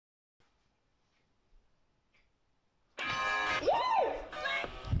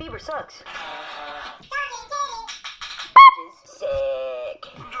YouTuber sucks. Sick.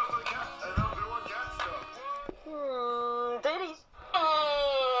 Titties.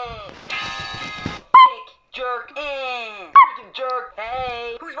 Dick. Jerk. Freaking jerk.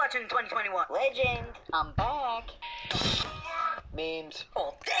 Hey. Who's watching 2021? Legend. I'm back. Memes.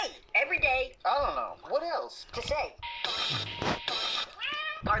 All day. Every day. I don't know. What else? To say.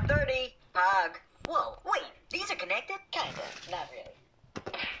 Part 30. Pog. Whoa, wait. These are connected? Kinda. Not really.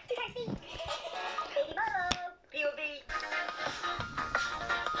 Did I see? Baby Mano. POV.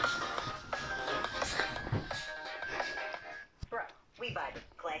 Bro, we vibing.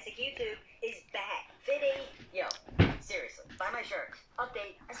 Classic YouTube is back. Fitty. Yo, seriously, buy my shirts.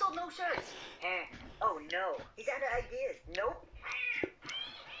 Update, I sold no shirts. Oh no, he's out of ideas. Nope.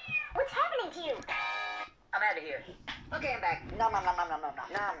 What's happening to you? I'm out of here. Okay, I'm back. Nom, I'm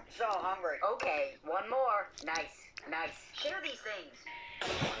so hungry. Okay, one more. Nice. Share these things.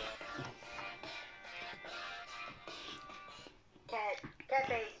 Cat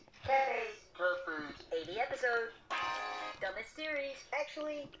face. 80 episodes. Dumbest series.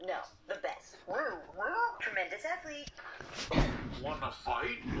 Actually, no. The best. Tremendous athlete. Wanna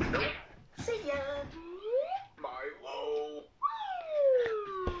fight? Nope. See ya. Milo.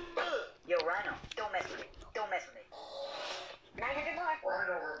 Yo, Rhino, don't mess with me. 900 more.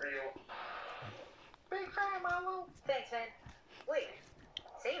 Rhino reveal. Big fan, Milo. Thanks, man. Wait,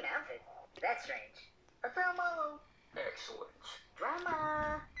 same outfit. That's strange. I found Milo. Excellent.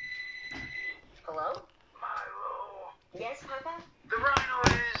 Drama. Hello? Milo. Yes, Papa? The Rhino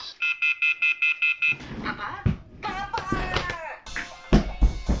is... Papa?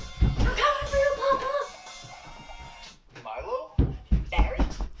 Milo? Barry?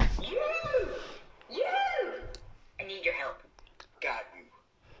 You! I need your help. Got you.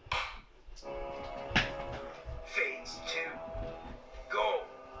 Phase 2. Go.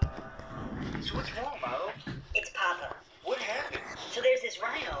 So what's wrong, Milo? It's Papa. What happened? So there's this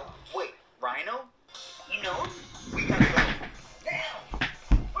Rhino. Wait, Rhino? You know him? We gotta go. Now!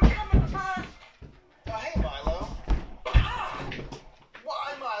 We're coming, Papa! Oh, hey, Milo. Ah!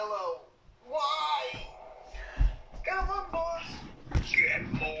 Why, Milo? Why? Got one, boss. Get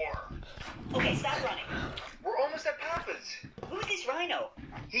more. Okay, stop running. We're almost at Papa's. Who's this Rhino?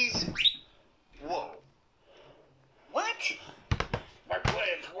 He's... Whoa. What? My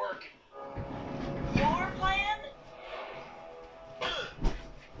plans work.